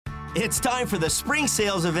It's time for the spring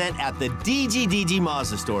sales event at the DGDG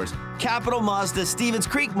Mazda stores. Capital Mazda, Stevens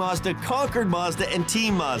Creek Mazda, Concord Mazda, and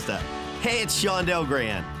Team Mazda. Hey, it's Sean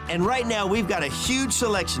Delgrand. And right now we've got a huge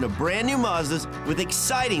selection of brand new Mazdas with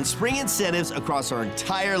exciting spring incentives across our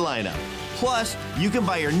entire lineup. Plus, you can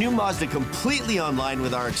buy your new Mazda completely online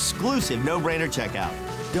with our exclusive no-brainer checkout.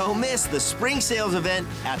 Don't miss the spring sales event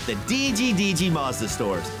at the DGDG Mazda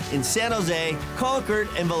stores in San Jose, Concord,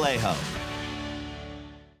 and Vallejo.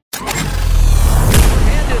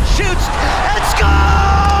 And it shoots and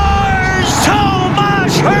scores!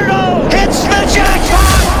 Tomas Hertl hits the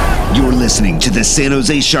jackpot! You're listening to the San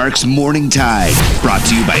Jose Sharks Morning Tide, brought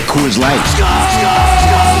to you by Coors Light. Scores!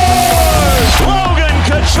 Logan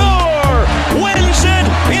Couture wins it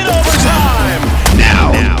in overtime!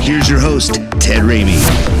 Now, here's your host, Ted Ramey.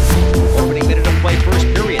 Opening minute of play, first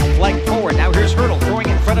period. Flank forward. Now here's Hertl throwing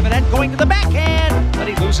in front of an end, going to the backhand. But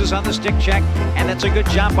he loses on the stick check, and that's a good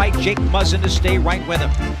job by Jake Muzzin to stay right with him.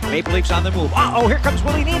 Maple Leafs on the move. Uh-oh, here comes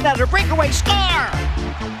Willie Nylander. Breakaway score!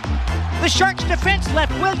 The Sharks defense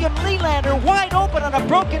left William Nylander wide open on a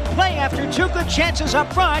broken play after two good chances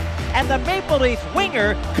up front, and the Maple Leaf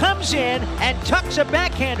winger comes in and tucks a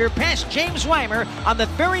backhander past James Reimer on the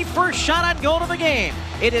very first shot on goal of the game.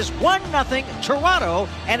 It is 1-0 Toronto,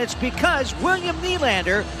 and it's because William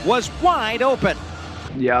Nylander was wide open.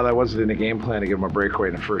 Yeah, that wasn't in the game plan to give him a breakaway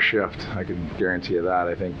in the first shift. I can guarantee you that.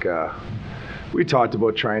 I think we talked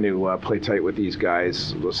about trying to play tight with these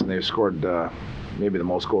guys. Listen, they've scored maybe the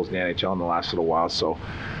most goals in the NHL in the last little while. So,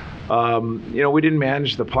 we didn't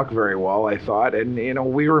manage the puck very well, I thought. And,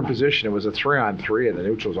 we were in position. It was a 3-on-3 in the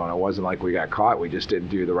neutral zone. It wasn't like we got caught. We just didn't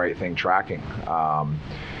do the right thing tracking. Our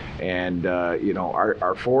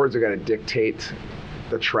forwards are going to dictate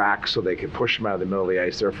the track so they can push them out of the middle of the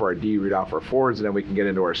ice. Therefore, our D read off our forwards, and then we can get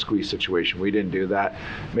into our squeeze situation. We didn't do that.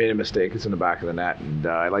 Made a mistake. It's in the back of the net. And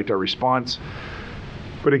I liked our response.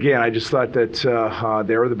 But again, I just thought that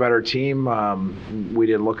they were the better team. We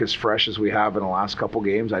didn't look as fresh as we have in the last couple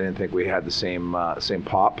games. I didn't think we had the same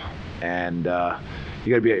pop. And you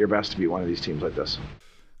got to be at your best to beat one of these teams like this.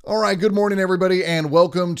 All right, good morning, everybody, and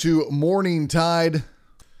welcome to Morning Tide.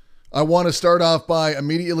 I want to start off by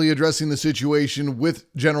immediately addressing the situation with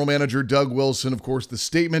General Manager Doug Wilson. Of course, the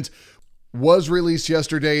statement was released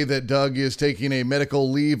yesterday that Doug is taking a medical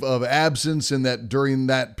leave of absence and that during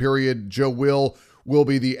that period, Joe will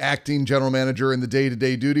be the acting general manager in the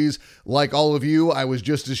day-to-day duties. Like all of you, I was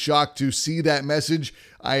just as shocked to see that message.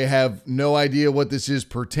 I have no idea what this is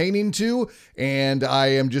pertaining to, and I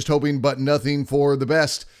am just hoping but nothing for the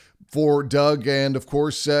best for Doug and, of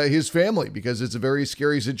course, his family, because it's a very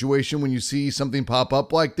scary situation when you see something pop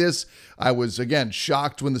up like this. I was, again,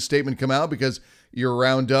 shocked when the statement came out because you're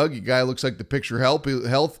around Doug. The guy looks like the picture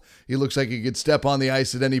health. He looks like he could step on the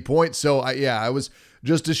ice at any point. So, I was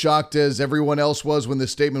just as shocked as everyone else was when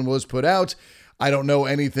this statement was put out. I don't know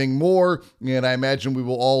anything more, and I imagine we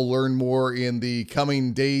will all learn more in the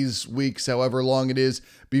coming days, weeks, however long it is,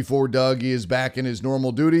 before Doug is back in his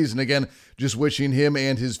normal duties. And again, just wishing him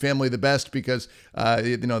and his family the best because,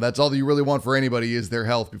 that's all that you really want for anybody is their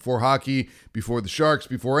health. Before hockey, before the Sharks,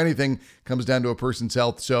 before anything comes down to a person's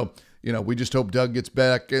health. So, we just hope Doug gets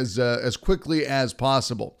back as quickly as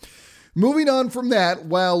possible. Moving on from that,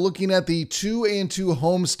 while looking at the 2-2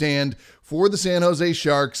 homestand for the San Jose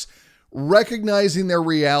Sharks, recognizing their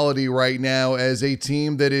reality right now as a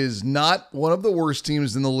team that is not one of the worst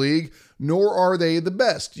teams in the league, nor are they the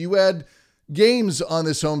best. You had games on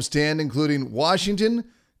this homestand, including Washington,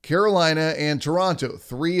 Carolina, and Toronto,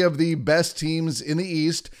 three of the best teams in the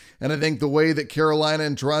East. And I think the way that Carolina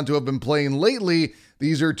and Toronto have been playing lately,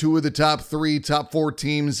 these are two of the top 4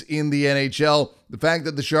 teams in the NHL. The fact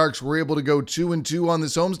that the Sharks were able to go 2-2 on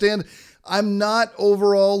this homestand, I'm not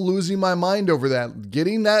overall losing my mind over that.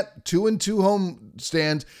 Getting that 2-2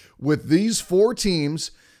 homestand with these 4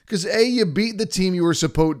 teams, because you beat the team you were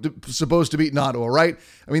supposed to beat in Ottawa, right?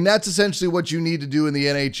 I mean, that's essentially what you need to do in the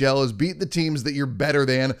NHL is beat the teams that you're better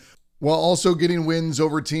than, while also getting wins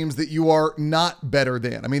over teams that you are not better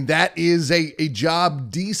than. I mean, that is a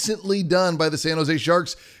job decently done by the San Jose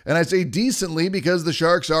Sharks. And I say decently because the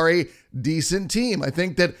Sharks are a decent team. I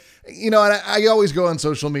think that, and I always go on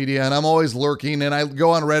social media and I'm always lurking and I go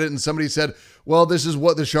on Reddit and somebody said, well, this is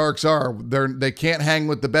what the Sharks are. They can't hang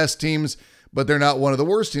with the best teams, but they're not one of the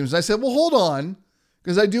worst teams. And I said, well, hold on,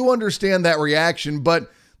 because I do understand that reaction,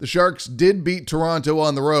 but the Sharks did beat Toronto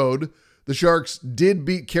on the road. The Sharks did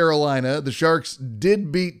beat Carolina. The Sharks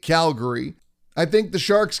did beat Calgary. I think the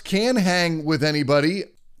Sharks can hang with anybody.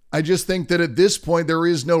 I just think that at this point, there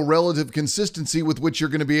is no relative consistency with which you're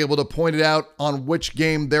going to be able to point it out on which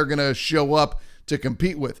game they're going to show up to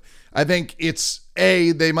compete with. I think it's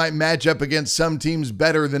A, they might match up against some teams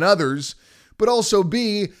better than others, but also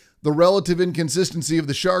B, the relative inconsistency of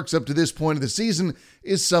the Sharks up to this point of the season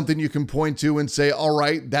is something you can point to and say, all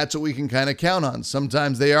right, that's what we can kind of count on.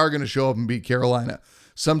 Sometimes they are going to show up and beat Carolina.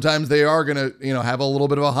 Sometimes they are going to, have a little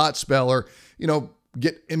bit of a hot spell or,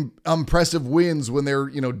 get impressive wins when they're,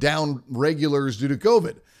 down regulars due to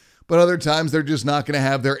COVID. But other times they're just not going to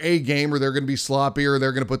have their A game, or they're going to be sloppy, or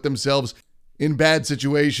they're going to put themselves in bad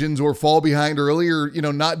situations or fall behind early, or,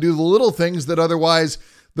 not do the little things that otherwise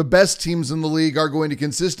the best teams in the league are going to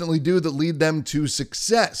consistently do that lead them to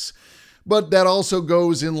success. But that also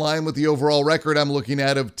goes in line with the overall record I'm looking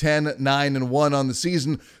at of 10, 9, and 1 on the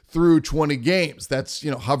season through 20 games. That's,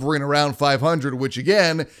 hovering around 500, which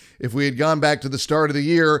again, if we had gone back to the start of the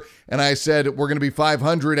year and I said we're going to be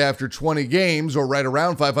 500 after 20 games or right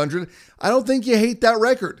around 500, I don't think you hate that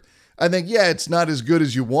record. I think, it's not as good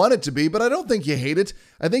as you want it to be, but I don't think you hate it.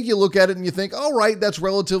 I think you look at it and you think, all right, that's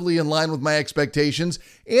relatively in line with my expectations,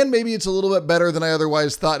 and maybe it's a little bit better than I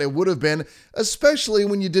otherwise thought it would have been, especially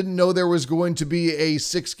when you didn't know there was going to be a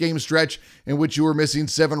 6-game stretch in which you were missing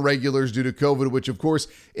 7 regulars due to COVID, which of course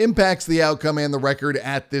impacts the outcome and the record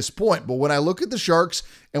at this point. But when I look at the Sharks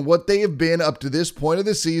and what they have been up to this point of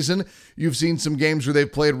the season, you've seen some games where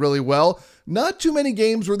they've played really well. Not too many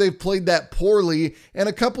games where they've played that poorly, and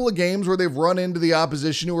a couple of games where they've run into the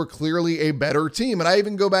opposition who are clearly a better team. And I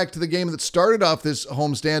even go back to the game that started off this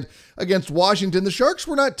homestand against Washington. The Sharks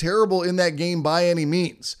were not terrible in that game by any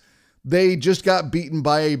means. They just got beaten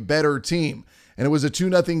by a better team. And it was a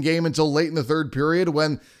 2-0 game until late in the third period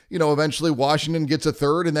when, eventually Washington gets a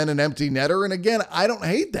third and then an empty netter. And again, I don't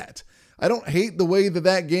hate that. I don't hate the way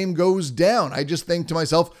that game goes down. I just think to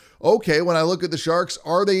myself, okay, when I look at the Sharks,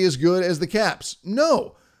 are they as good as the Caps?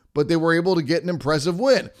 No, but they were able to get an impressive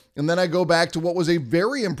win. And then I go back to what was a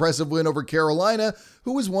very impressive win over Carolina,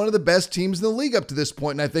 who was one of the best teams in the league up to this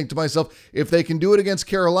point. And I think to myself, if they can do it against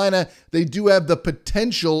Carolina, they do have the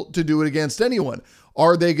potential to do it against anyone.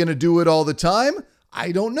 Are they going to do it all the time?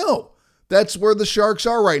 I don't know. That's where the Sharks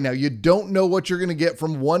are right now. You don't know what you're going to get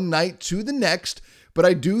from one night to the next. But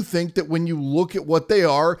I do think that when you look at what they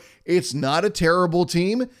are, it's not a terrible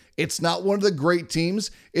team. It's not one of the great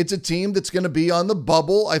teams. It's a team that's going to be on the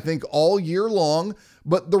bubble, I think, all year long.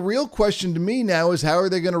 But the real question to me now is how are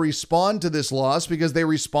they going to respond to this loss? Because they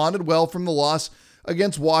responded well from the loss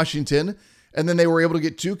against Washington, and then they were able to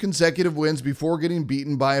get 2 consecutive wins before getting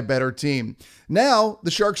beaten by a better team. Now,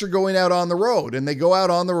 the Sharks are going out on the road, and they go out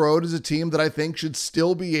on the road as a team that I think should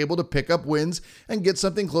still be able to pick up wins and get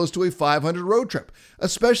something close to a 500 road trip,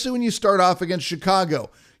 especially when you start off against Chicago.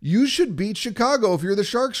 You should beat Chicago if you're the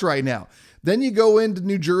Sharks right now. Then you go into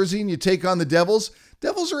New Jersey and you take on the Devils.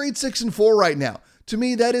 Devils are 8-6-4 right now. To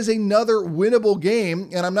me, that is another winnable game,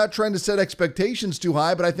 and I'm not trying to set expectations too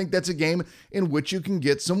high, but I think that's a game in which you can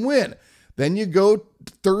get some win. Then you go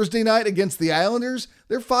Thursday night against the Islanders.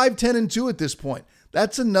 They're 5-10-2 at this point.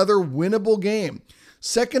 That's another winnable game.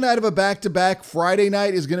 Second night of a back-to-back, Friday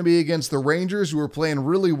night, is going to be against the Rangers, who are playing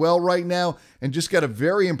really well right now and just got a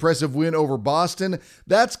very impressive win over Boston.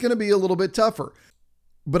 That's going to be a little bit tougher.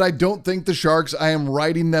 But I don't think the Sharks, I am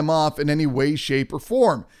writing them off in any way, shape, or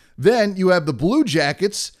form. Then you have the Blue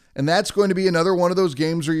Jackets, and that's going to be another one of those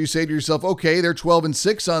games where you say to yourself, okay, they're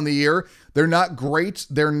 12-6 on the year. They're not great.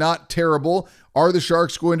 They're not terrible. Are the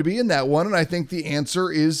Sharks going to be in that one? And I think the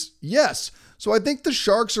answer is yes. So I think the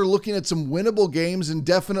Sharks are looking at some winnable games and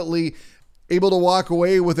definitely able to walk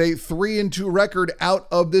away with a 3-2 record out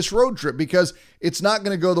of this road trip, because it's not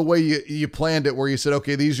going to go the way you planned it, where you said,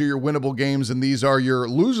 okay, these are your winnable games and these are your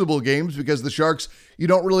losable games, because the Sharks, you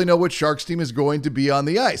don't really know which Sharks team is going to be on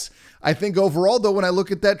the ice. I think overall, though, when I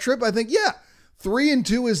look at that trip, I think,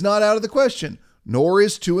 3-2 is not out of the question, nor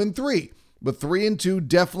is 2-3. But 3-2,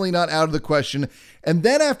 definitely not out of the question. And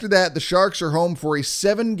then after that, the Sharks are home for a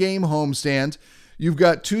 7-game homestand. You've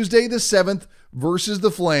got Tuesday the 7th versus the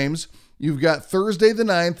Flames. You've got Thursday the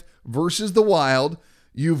 9th versus the Wild.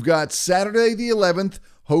 You've got Saturday the 11th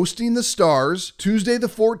hosting the Stars. Tuesday the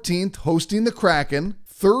 14th hosting the Kraken.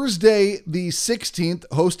 Thursday the 16th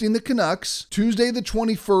hosting the Canucks. Tuesday the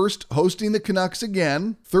 21st hosting the Canucks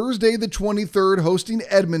again. Thursday the 23rd hosting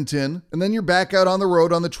Edmonton. And then you're back out on the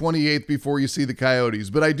road on the 28th before you see the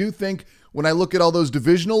Coyotes. But I do think when I look at all those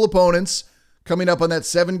divisional opponents coming up on that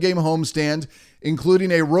 7-game homestand,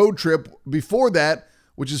 including a road trip before that,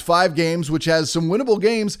 which is 5 games, which has some winnable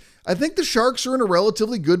games, I think the Sharks are in a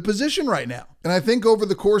relatively good position right now. And I think over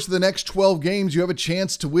the course of the next 12 games, you have a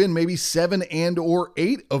chance to win maybe 7 and or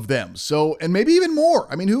 8 of them. So, and maybe even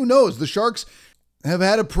more. I mean, who knows? The Sharks, have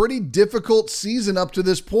had a pretty difficult season up to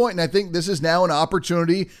this point, and I think this is now an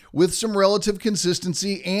opportunity with some relative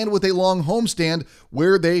consistency and with a long homestand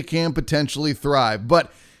where they can potentially thrive.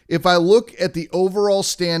 But if I look at the overall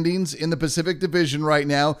standings in the Pacific Division right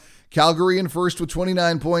now, Calgary in first with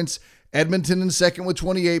 29 points, Edmonton in second with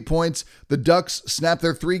 28 points. The Ducks snapped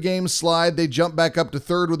their 3-game slide. They jump back up to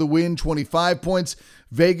third with a win, 25 points.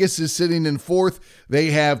 Vegas is sitting in fourth. They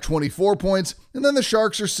have 24 points. And then the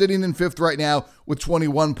Sharks are sitting in fifth right now with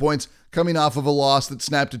 21 points, coming off of a loss that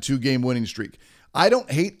snapped a 2-game winning streak. I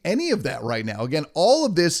don't hate any of that right now. Again, all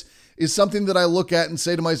of this is something that I look at and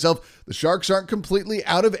say to myself, the Sharks aren't completely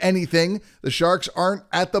out of anything. The Sharks aren't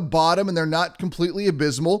at the bottom and they're not completely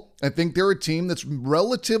abysmal. I think they're a team that's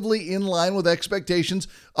relatively in line with expectations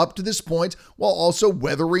up to this point while also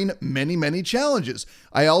weathering many, many challenges.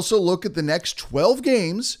 I also look at the next 12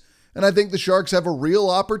 games and I think the Sharks have a real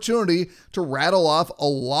opportunity to rattle off a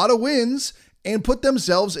lot of wins and put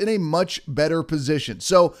themselves in a much better position.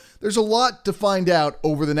 So there's a lot to find out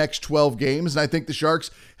over the next 12 games, and I think the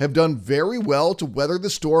Sharks have done very well to weather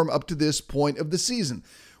the storm up to this point of the season.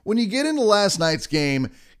 When you get into last night's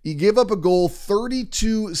game, you give up a goal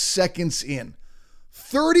 32 seconds in.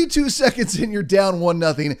 32 seconds in, you're down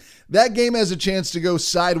 1-0. That game has a chance to go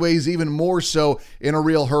sideways even more so in a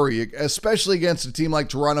real hurry, especially against a team like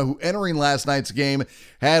Toronto, who entering last night's game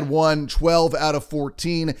had won 12 out of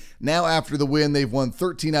 14. Now after the win, they've won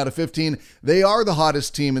 13 out of 15. They are the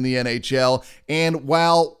hottest team in the NHL. And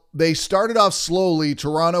while they started off slowly,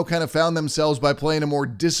 Toronto kind of found themselves by playing a more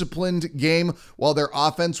disciplined game while their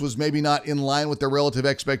offense was maybe not in line with their relative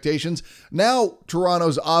expectations. Now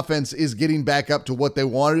Toronto's offense is getting back up to what they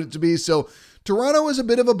wanted it to be. So Toronto is a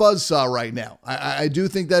bit of a buzzsaw right now. I do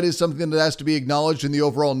think that is something that has to be acknowledged in the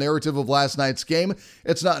overall narrative of last night's game.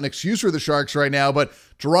 It's not an excuse for the Sharks right now, but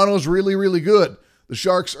Toronto's really, really good. The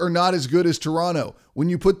Sharks are not as good as Toronto. When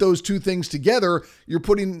you put those two things together, you're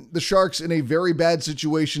putting the Sharks in a very bad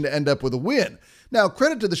situation to end up with a win. Now,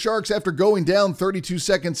 credit to the Sharks, after going down 32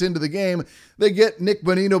 seconds into the game, they get Nick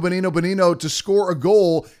Bonino to score a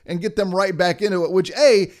goal and get them right back into it, which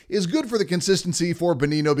A, is good for the consistency for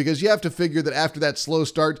Bonino, because you have to figure that after that slow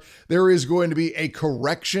start, there is going to be a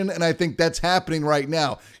correction, and I think that's happening right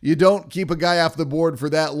now. You don't keep a guy off the board for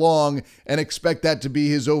that long and expect that to be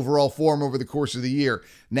his overall form over the course of the year.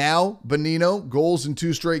 Now, Bonino, goals in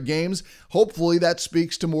 2 straight games. Hopefully that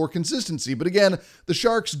speaks to more consistency. But again, the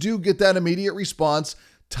Sharks do get that immediate response,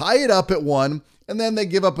 tie it up at 1, and then they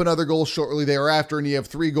give up another goal shortly thereafter, and you have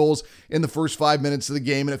 3 goals in the first 5 minutes of the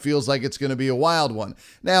game, and it feels like it's going to be a wild one.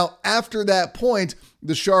 Now, after that point,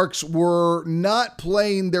 the Sharks were not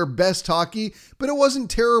playing their best hockey, but it wasn't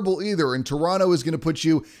terrible either, and Toronto is going to put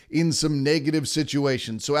you in some negative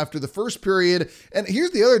situations. So after the first period, and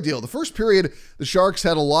here's the other deal, the first period, the Sharks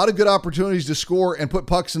had a lot of good opportunities to score and put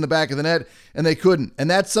pucks in the back of the net, and they couldn't. And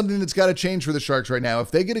that's something that's got to change for the Sharks right now.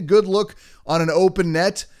 If they get a good look on an open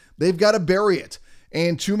net, they've got to bury it.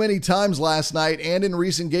 And too many times last night and in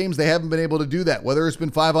recent games, they haven't been able to do that. Whether it's been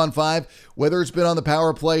 5-on-5, whether it's been on the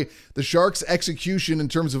power play, the Sharks' execution in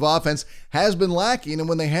terms of offense has been lacking. And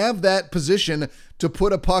when they have that position to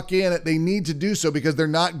put a puck in, they need to do so because they're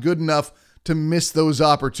not good enough to miss those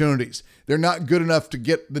opportunities. They're not good enough to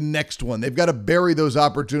get the next one. They've got to bury those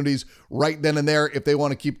opportunities right then and there if they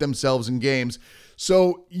want to keep themselves in games.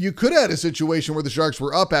 So you could have had a situation where the Sharks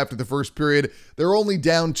were up after the first period. They're only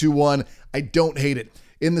down 2-1. I don't hate it.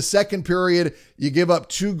 In the second period, you give up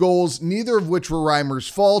 2 goals, neither of which were Reimer's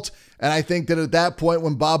fault. And I think that at that point,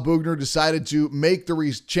 when Bob Boughner decided to make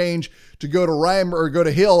the change to go to Reimer or go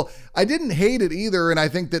to Hill, I didn't hate it either. And I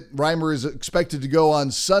think that Reimer is expected to go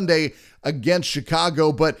on Sunday against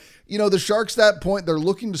Chicago. But, you know, the Sharks at that point, they're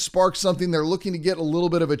looking to spark something. They're looking to get a little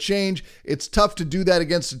bit of a change. It's tough to do that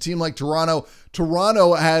against a team like Toronto.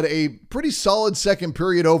 Toronto had a pretty solid second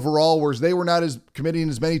period overall, whereas they were not committing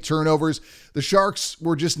as many turnovers. The Sharks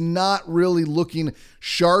were just not really looking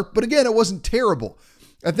sharp. But again, it wasn't terrible.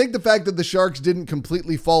 I think the fact that the Sharks didn't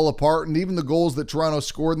completely fall apart, and even the goals that Toronto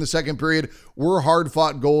scored in the second period were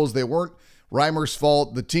hard-fought goals. They weren't Reimer's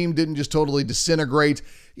fault. The team didn't just totally disintegrate.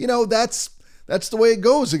 You know, that's the way it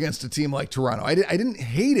goes against a team like Toronto. I didn't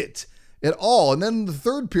hate it at all. And then the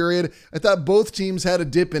third period, I thought both teams had a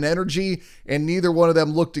dip in energy, and neither one of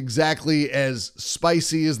them looked exactly as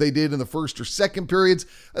spicy as they did in the first or second periods.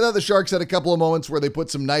 I thought the Sharks had a couple of moments where they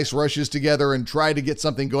put some nice rushes together and tried to get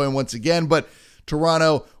something going once again, but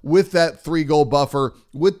Toronto, with that 3-goal buffer,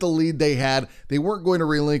 with the lead they had, they weren't going to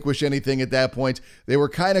relinquish anything at that point. They were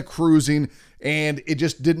kind of cruising, and it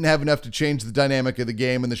just didn't have enough to change the dynamic of the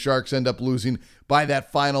game, and the Sharks end up losing by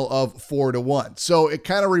that final of 4-1. So it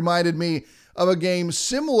kind of reminded me of a game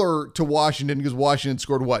similar to Washington, because Washington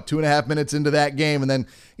scored 2.5 minutes into that game and then,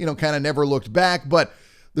 kind of never looked back. But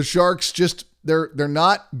the Sharks just, they're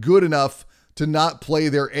not good enough to not play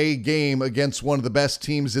their A game against one of the best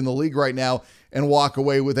teams in the league right now and walk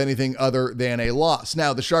away with anything other than a loss.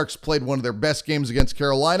 Now, the Sharks played one of their best games against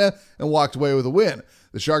Carolina and walked away with a win.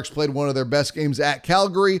 The Sharks played one of their best games at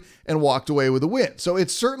Calgary and walked away with a win. So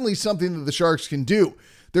it's certainly something that the Sharks can do.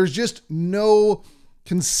 There's just no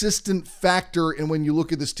consistent factor in when you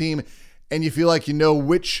look at this team and you feel like you know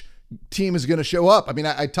which team is going to show up. I mean,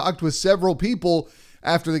 I talked with several people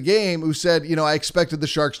after the game who said, I expected the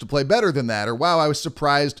Sharks to play better than that, or wow, I was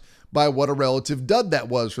surprised by what a relative dud that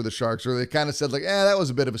was for the Sharks, or they kind of said that was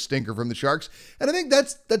a bit of a stinker from the Sharks. And I think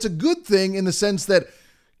that's a good thing in the sense that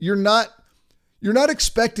you're not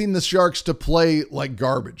expecting the Sharks to play like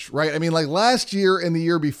garbage, right? I mean, like last year and the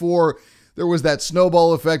year before, there was that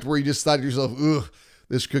snowball effect where you just thought to yourself, ugh,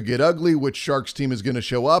 this could get ugly. Which Sharks team is going to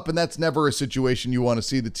show up? And that's never a situation you want to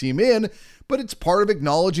see the team in, but it's part of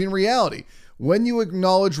acknowledging reality. When you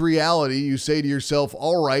acknowledge reality, you say to yourself,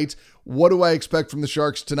 all right, what do I expect from the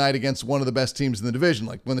Sharks tonight against one of the best teams in the division?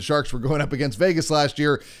 Like when the Sharks were going up against Vegas last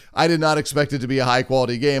year, I did not expect it to be a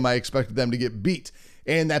high-quality game. I expected them to get beat,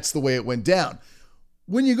 and that's the way it went down.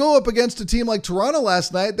 When you go up against a team like Toronto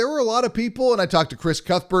last night, there were a lot of people, and I talked to Chris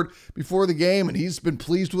Cuthbert before the game, and he's been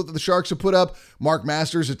pleased with what the Sharks have put up. Mark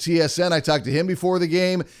Masters at TSN, I talked to him before the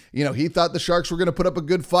game. He thought the Sharks were going to put up a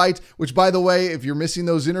good fight, which, by the way, if you're missing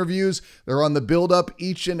those interviews, they're on the build-up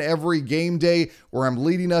each and every game day where I'm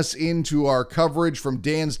leading us into our coverage from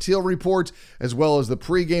Dan's Teal Report, as well as the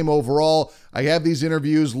pregame overall. I have these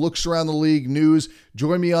interviews, looks around the league, news.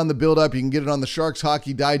 Join me on the build-up. You can get it on the Sharks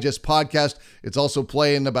Hockey Digest podcast. It's also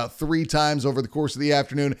playing about 3 times over the course of the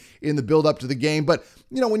afternoon in the build-up to the game. But,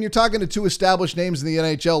 when you're talking to 2 established names in the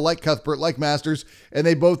NHL, like Cuthbert, like Masters, and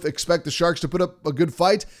they both expect the Sharks to put up a good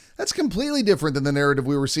fight, that's completely different than the narrative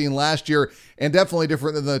we were seeing last year, and definitely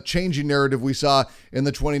different than the changing narrative we saw in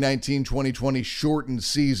the 2019-2020 shortened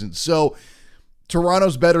season. So,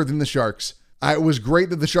 Toronto's better than the Sharks. It was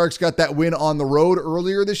great that the Sharks got that win on the road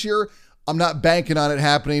earlier this year. I'm not banking on it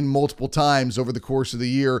happening multiple times over the course of the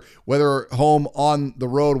year, whether home, on the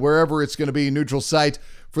road, wherever it's going to be, neutral site,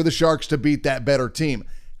 for the Sharks to beat that better team.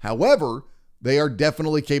 However, they are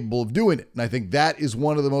definitely capable of doing it. And I think that is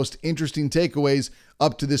one of the most interesting takeaways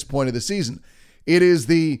up to this point of the season. It is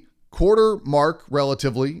the quarter mark,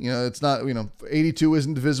 relatively. It's not, 82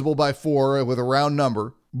 isn't divisible by 4 with a round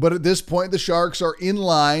number. But at this point, the Sharks are in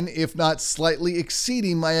line, if not slightly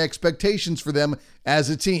exceeding my expectations for them as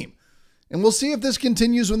a team. And we'll see if this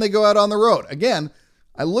continues when they go out on the road. Again,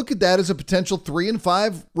 I look at that as a potential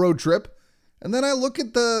 3-5 road trip. And then I look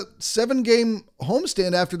at the 7-game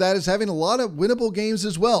homestand after that as having a lot of winnable games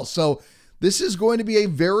as well. So this is going to be a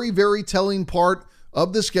very, very telling part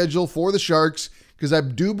of the schedule for the Sharks, because I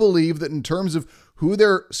do believe that in terms of who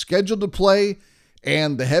they're scheduled to play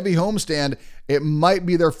and the heavy homestand, it might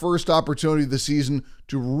be their first opportunity this season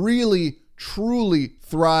to really, truly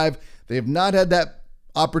thrive. They have not had that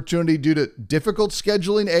opportunity due to difficult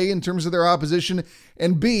scheduling, A, in terms of their opposition,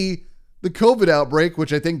 and B, the COVID outbreak,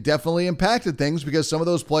 which I think definitely impacted things because some of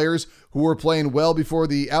those players who were playing well before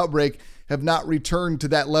the outbreak have not returned to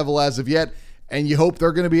that level as of yet, and you hope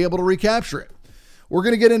they're going to be able to recapture it. We're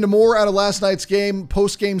going to get into more out of last night's game,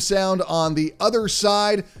 post-game sound on the other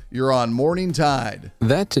side. You're on Morning Tide.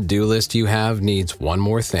 That to-do list you have needs one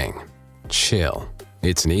more thing. Chill.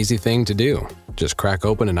 It's an easy thing to do. Just crack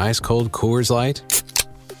open an ice-cold Coors Light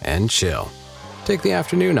and chill. Take the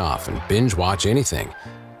afternoon off and binge watch anything.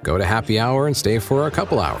 Go to happy hour and stay for a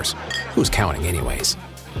couple hours. Who's counting anyways?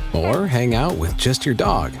 Or hang out with just your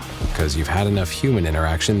dog, because you've had enough human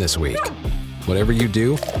interaction this week. Whatever you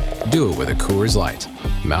do it with a Coors Light.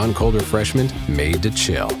 Mountain Cold Refreshment made to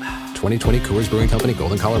chill. 2020 Coors Brewing Company,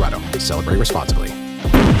 Golden, Colorado. Celebrate responsibly.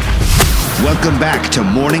 Welcome back to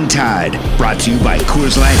Morning Tide, brought to you by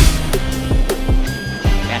Coors Light.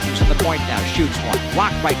 Matthews at the point now, shoots one.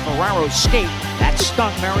 Blocked by Ferraro's skate. That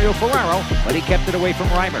stung Mario Ferraro, but he kept it away from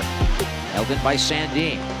Reimer. Held in by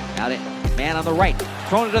Sandin. Out it, man on the right.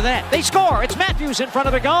 Thrown it to the net. They score! It's Matthews in front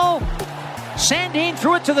of the goal. Sandin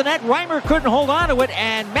threw it to the net. Reimer couldn't hold on to it,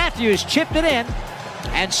 and Matthews chipped it in.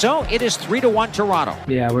 And so it is 3-1 Toronto.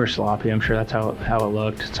 Yeah, we were sloppy. I'm sure that's how it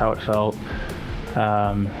looked. That's how it felt.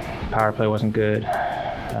 Power play wasn't good.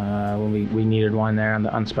 When we needed one there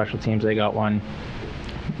on special teams, they got one.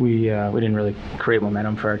 We didn't really create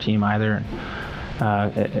momentum for our team either.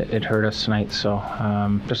 it hurt us tonight. So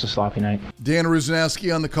just a sloppy night. Dan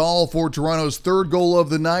Rusanowski on the call for Toronto's third goal of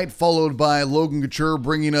the night, followed by Logan Couture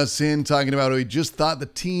bringing us in, talking about how he just thought the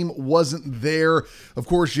team wasn't there. Of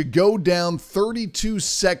course, you go down 32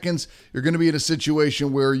 seconds. You're going to be in a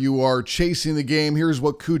situation where you are chasing the game. Here's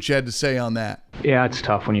what Cooch had to say on that. Yeah, it's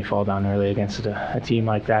tough when you fall down early against a team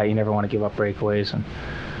like that. You never want to give up breakaways, and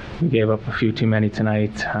we gave up a few too many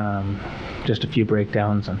tonight. Just a few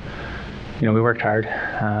breakdowns, and we worked hard.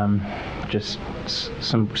 Just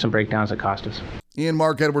some breakdowns that cost us. And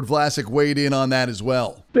Marc-Edouard Vlasic weighed in on that as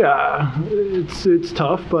well. Yeah, it's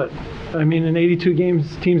tough, but I mean, in 82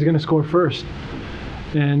 games, the team's going to score first.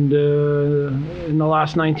 And in the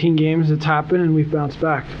last 19 games, it's happened, and we've bounced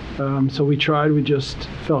back. So we tried, we just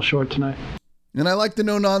fell short tonight. And I like the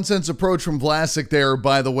no-nonsense approach from Vlasic there,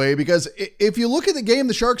 by the way, because if you look at the game,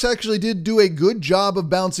 the Sharks actually did do a good job of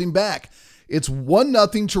bouncing back. It's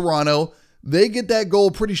 1-0 Toronto. They get that goal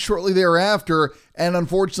pretty shortly thereafter, and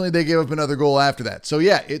unfortunately they gave up another goal after that. So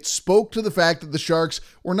yeah, it spoke to the fact that the Sharks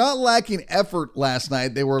were not lacking effort last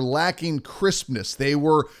night. They were lacking crispness. They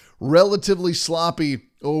were relatively sloppy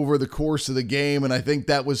over the course of the game, and I think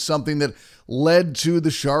that was something that led to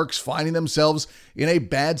the Sharks finding themselves in a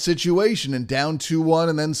bad situation and down 2-1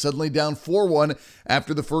 and then suddenly down 4-1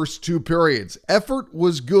 after the first two periods. Effort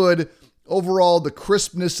was good. Overall, the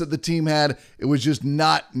crispness that the team had, it was just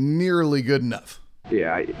not nearly good enough.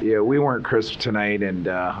 Yeah, we weren't crisp tonight, and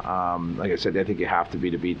like I said, I think you have to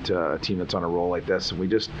beat a team that's on a roll like this, and we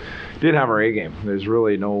just didn't have our A game. There's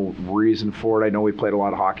really no reason for it. I know we played a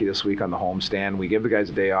lot of hockey this week on the homestand. We gave the guys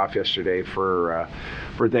a day off yesterday for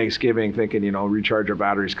Thanksgiving, thinking, recharge our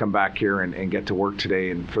batteries, come back here and get to work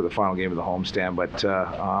today and for the final game of the homestand. But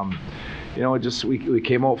we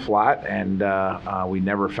came out flat, and we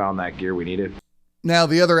never found that gear we needed. Now,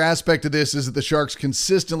 the other aspect of this is that the Sharks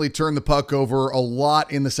consistently turn the puck over a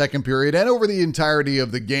lot in the second period and over the entirety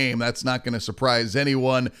of the game. That's not going to surprise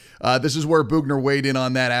anyone. This is where Boughner weighed in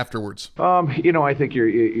on that afterwards. I think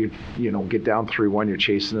you get down 3-1, you're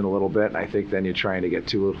chasing it a little bit, and I think then you're trying to get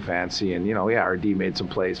too little fancy. And, our D made some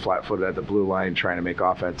plays flat-footed at the blue line, trying to make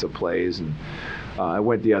offensive plays, and it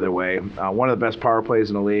went the other way. One of the best power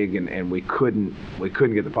plays in the league, and we couldn't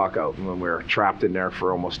get the puck out when we were trapped in there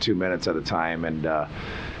for almost 2 minutes at a time. And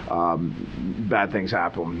bad things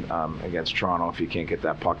happen against Toronto if you can't get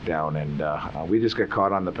that puck down. And we just got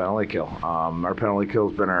caught on the penalty kill. Our penalty kill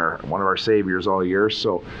has been one of our saviors all year.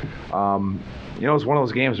 So, it's one of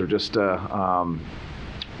those games where just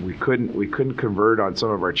we couldn't convert on some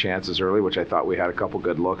of our chances early, which I thought we had a couple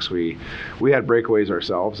good looks. We had breakaways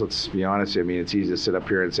ourselves. Let's be honest. I mean, it's easy to sit up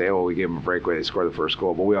here and say, "Oh, we gave them a breakaway. They scored the first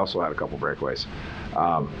goal," but we also had a couple breakaways.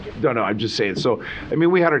 No, I'm just saying. So, I mean,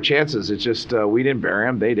 we had our chances. It's just we didn't bury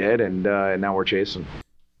them. They did, and now we're chasing.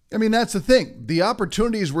 I mean, that's the thing. The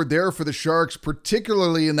opportunities were there for the Sharks,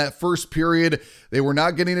 particularly in that first period. They were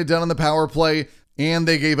not getting it done on the power play, and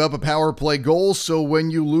they gave up a power play goal. So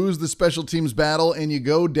when you lose the special teams battle and you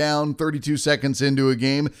go down 32 seconds into a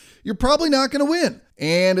game, you're probably not going to win.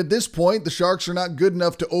 And at this point, the Sharks are not good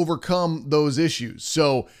enough to overcome those issues.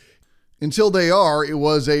 So until they are, it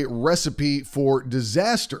was a recipe for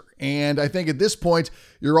disaster. And I think at this point,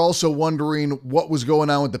 you're also wondering what was going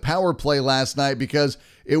on with the power play last night, because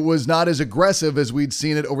it was not as aggressive as we'd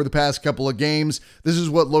seen it over the past couple of games. This is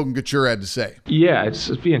what Logan Couture had to say. Yeah,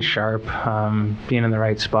 it's being sharp, being in the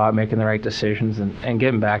right spot, making the right decisions, and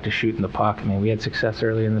getting back to shooting the puck. I mean, we had success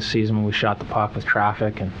early in the season when we shot the puck with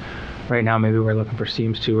traffic, and right now maybe we're looking for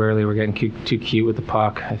seams too early. We're getting too cute with the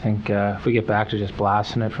puck. I think if we get back to just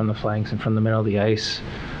blasting it from the flanks and from the middle of the ice,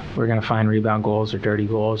 we're going to find rebound goals or dirty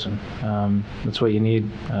goals, and that's what you need.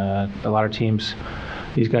 A lot of teams,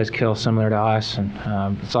 these guys kill similar to us, and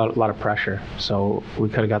it's a lot of pressure. So we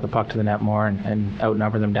could have got the puck to the net more and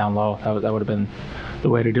outnumber them down low. That would have been the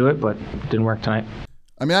way to do it, but it didn't work tonight.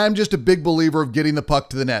 I mean, I'm just a big believer of getting the puck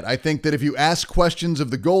to the net. I think that if you ask questions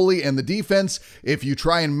of the goalie and the defense, if you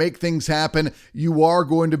try and make things happen, you are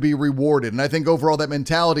going to be rewarded. And I think overall that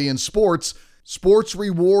mentality in sports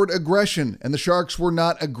reward aggression. And the Sharks were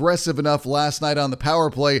not aggressive enough last night on the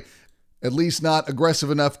power play, at least not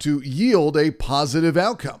aggressive enough to yield a positive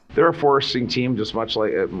outcome. They're a forcing team, just much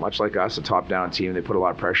like us, a top-down team. They put a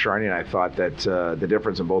lot of pressure on you, and I thought that the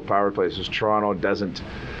difference in both power plays is Toronto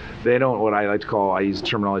they don't, what I like to call, I use the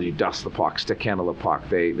terminology, dust the puck, stick handle the puck.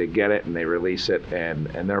 They get it and they release it, and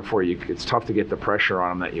therefore it's tough to get the pressure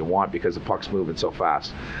on them that you want because the puck's moving so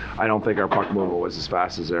fast. I don't think our puck movement was as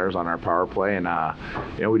fast as theirs on our power play, and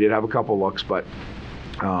we did have a couple looks, but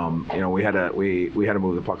we had to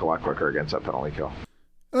move the puck a lot quicker against that penalty kill.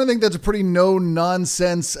 And I think that's a pretty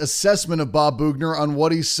no-nonsense assessment of Bob Boughner on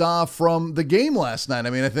what he saw from the game last night. I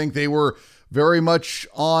mean, I think they were very much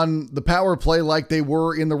on the power play like they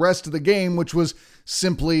were in the rest of the game, which was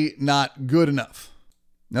simply not good enough.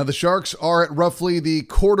 Now, the Sharks are at roughly the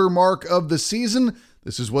quarter mark of the season.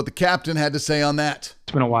 This is what the captain had to say on that.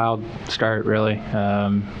 It's been a wild start, really.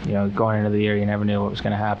 Going into the year, you never knew what was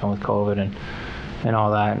going to happen with COVID and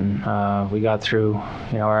all that. And we got through,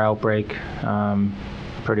 our outbreak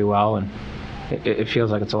pretty well. And it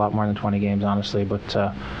feels like it's a lot more than 20 games, honestly. But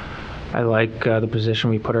I like the position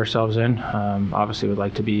we put ourselves in. Obviously, we'd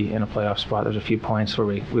like to be in a playoff spot. There's a few points where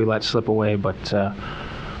we let slip away, but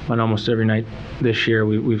on almost every night this year,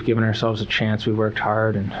 we've given ourselves a chance. We worked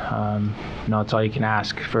hard, and it's all you can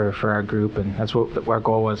ask for our group, and that's what our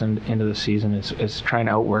goal was into the season is trying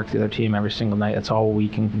to outwork the other team every single night. That's all we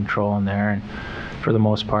can control in there, and for the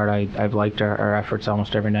most part, I've liked our efforts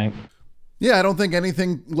almost every night. Yeah, I don't think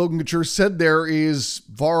anything Logan Couture said there is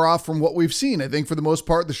far off from what we've seen. I think for the most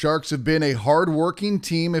part, the Sharks have been a hard-working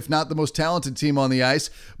team, if not the most talented team on the ice,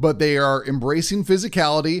 but they are embracing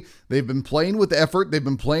physicality. They've been playing with effort. They've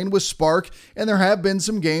been playing with spark, and there have been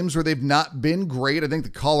some games where they've not been great. I think the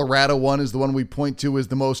Colorado one is the one we point to as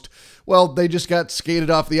the most, they just got skated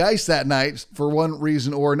off the ice that night for one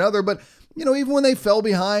reason or another, but even when they fell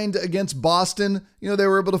behind against Boston, they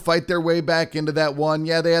were able to fight their way back into that one.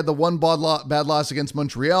 Yeah, they had the one bad loss against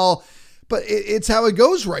Montreal, but it's how it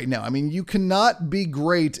goes right now. I mean, you cannot be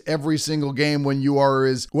great every single game when you are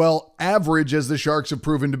as, average as the Sharks have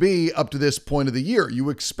proven to be up to this point of the year. You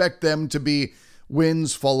expect them to be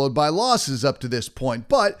wins followed by losses up to this point.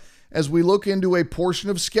 But as we look into a portion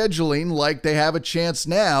of scheduling, like they have a chance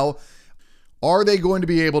now, are they going to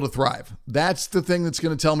be able to thrive? That's the thing that's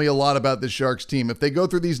going to tell me a lot about this Sharks team. If they go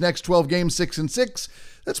through these next 12 games 6-6,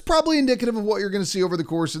 that's probably indicative of what you're going to see over the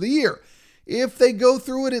course of the year. If they go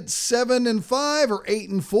through it at 7-5 or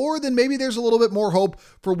 8-4, then maybe there's a little bit more hope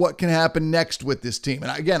for what can happen next with this team.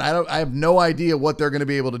 And again, I have no idea what they're going to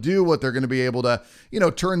be able to do, what they're going to be able to,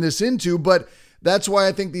 turn this into. But that's why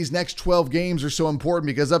I think these next 12 games are so important,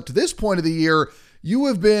 because up to this point of the year, you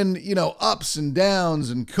have been, ups and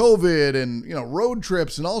downs and COVID and, road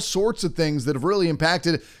trips and all sorts of things that have really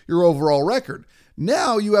impacted your overall record.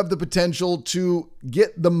 Now you have the potential to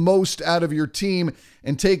get the most out of your team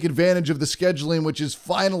and take advantage of the scheduling, which is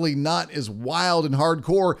finally not as wild and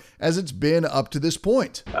hardcore as it's been up to this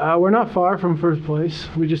point. We're not far from first place.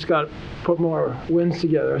 We just got to put more wins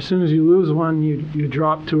together. As soon as you lose one, you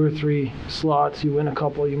drop 2 or 3 slots. You win a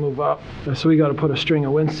couple, you move up. So we got to put a string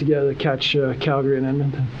of wins together to catch Calgary and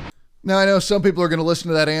Edmonton. Now, I know some people are going to listen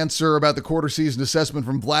to that answer about the quarter season assessment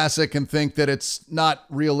from Vlasic and think that it's not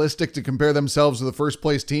realistic to compare themselves to the first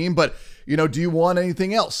place team. But, do you want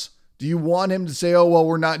anything else? Do you want him to say,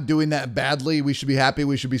 we're not doing that badly, we should be happy,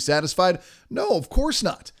 we should be satisfied? No, of course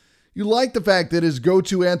not. You like the fact that his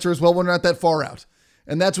go-to answer is, we're not that far out.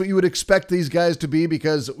 And that's what you would expect these guys to be,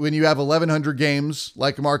 because when you have 1,100 games,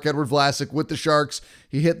 like Marc-Edouard Vlasic with the Sharks,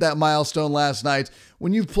 he hit that milestone last night.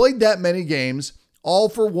 When you've played that many games, all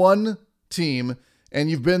for one team, and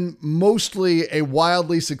you've been mostly a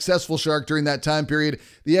wildly successful Shark during that time period,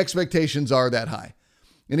 the expectations are that high.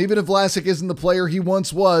 And even if Vlasic isn't the player he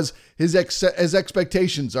once was, his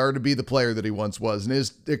expectations are to be the player that he once was, and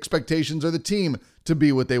his expectations are the team to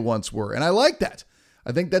be what they once were. And I like that.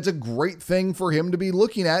 I think that's a great thing for him to be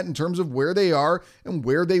looking at in terms of where they are and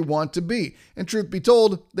where they want to be. And truth be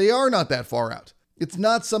told, they are not that far out. It's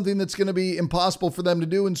not something that's going to be impossible for them to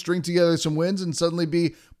do and string together some wins and suddenly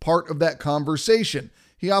be part of that conversation.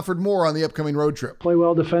 He offered more on the upcoming road trip. Play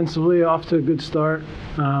well defensively, off to a good start,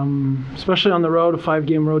 especially on the road, a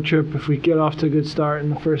 5-game road trip. If we get off to a good start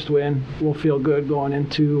and the first win, we'll feel good going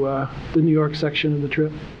into the New York section of the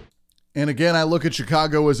trip. And again, I look at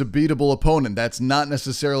Chicago as a beatable opponent. That's not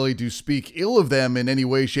necessarily to speak ill of them in any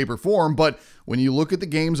way, shape, or form, but when you look at the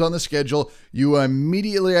games on the schedule, you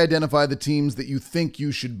immediately identify the teams that you think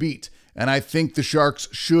you should beat. And I think the Sharks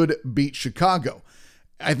should beat Chicago.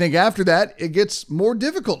 I think after that, it gets more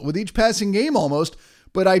difficult with each passing game almost,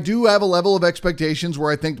 but I do have a level of expectations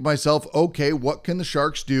where I think to myself, okay, what can the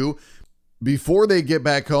Sharks do before they get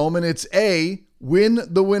back home? And it's A, win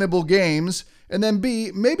the winnable games, and then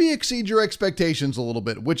B, maybe exceed your expectations a little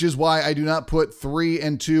bit, which is why I do not put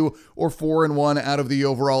 3-2 or 4-1 out of the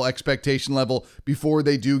overall expectation level before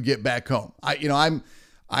they do get back home. I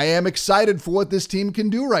am excited for what this team can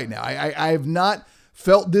do right now. I have not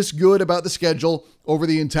felt this good about the schedule over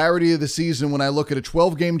the entirety of the season. When I look at a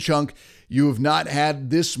 12-game chunk, you have not had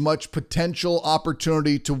this much potential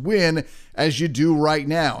opportunity to win as you do right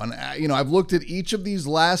now. And, I've looked at each of these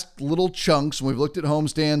last little chunks. We've looked at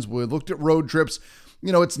homestands. We've looked at road trips.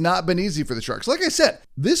 it's not been easy for the Sharks. Like I said,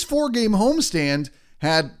 this 4-game homestand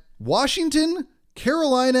had Washington,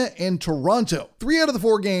 Carolina, and Toronto. 3 out of the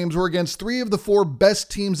 4 games were against 3 of the 4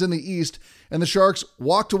 best teams in the East, and the Sharks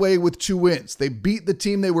walked away with 2 wins. They beat the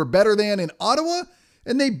team they were better than in Ottawa,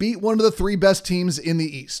 and they beat one of the 3 best teams in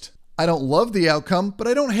the East. I don't love the outcome, but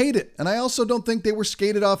I don't hate it. And I also don't think they were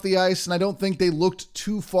skated off the ice, and I don't think they looked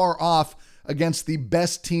too far off against the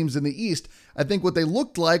best teams in the East. I think what they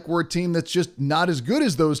looked like were a team that's just not as good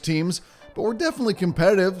as those teams, but we're definitely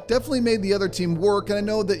competitive, definitely made the other team work. And I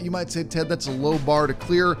know that you might say, Ted, that's a low bar to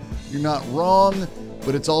clear. You're not wrong,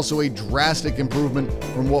 but it's also a drastic improvement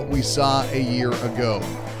from what we saw a year ago.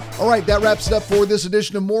 All right, that wraps it up for this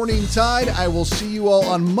edition of Morning Tide. I will see you all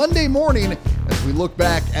on Monday morning as we look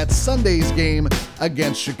back at Sunday's game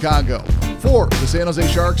against Chicago. For the San Jose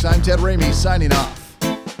Sharks, I'm Ted Ramey signing off.